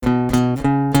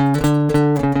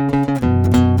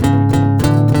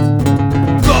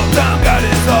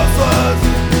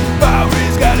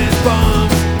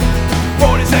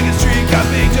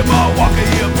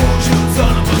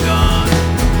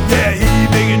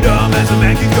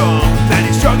man can come, that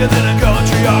he's stronger than a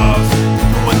country horse.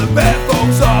 But when the bad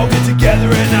folks all get together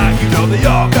at night, you know they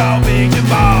all call big and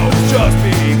balls just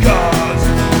because.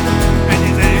 And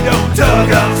you say you don't tug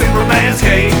on Superman's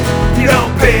cape, you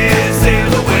don't piss in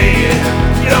the wind,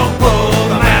 you don't pull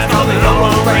the mask on the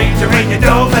Lone Ranger, and you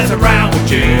don't mess around with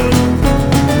Jim.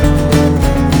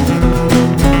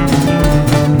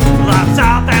 Well, I'm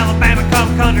South Alabama,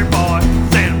 come country boy,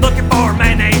 saying I'm looking for a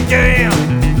man named Jim.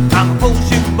 I'm a full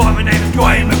shooting boy, my name is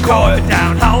Dwayne McCoy, but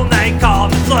down home they call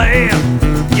me Slim.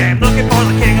 Yeah, I'm looking for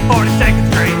the king of 42nd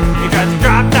Street. He drives a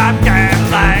drop-top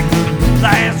Cadillac.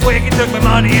 Last week he took my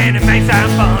money and it may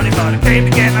sound funny, but I came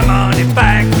to get my money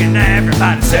back, and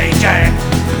everybody say Jack.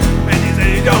 And you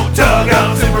say you don't tug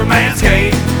on Superman's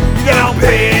cape, you don't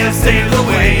piss in the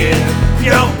wind,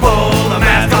 you don't pull the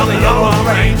mask on the Lone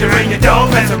Ranger, and you don't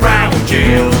mess around with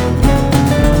Jim.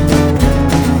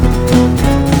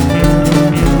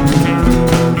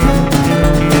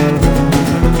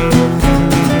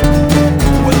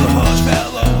 Well, a hush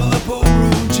fell over the pool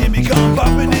room, Jimmy come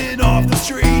popping in off the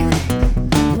street.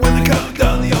 When the coke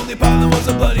done, the only problem was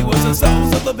the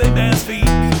soles of the big man's feet.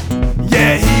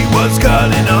 Yeah, he was cut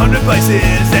in 100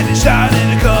 places and he shot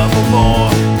in a couple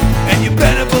more. And you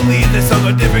better believe they sung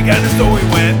a different kind of story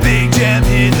when Big Jam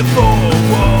hit the floor.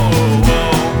 Whoa,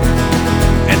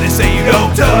 whoa. And they say you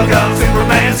don't tug on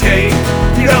Superman's cape,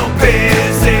 you don't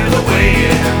piss in the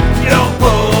wind, you don't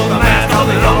pull the mask on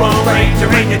the Lone Ranger,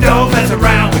 and you don't mess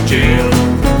around with Jim.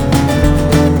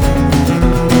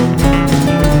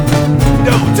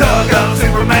 Don't tug on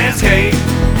Superman's cape,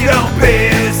 you don't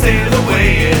piss in the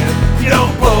wind, you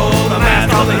don't pull the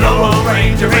mask on the Lone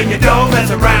Ranger, and you don't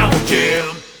mess around with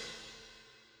Jim.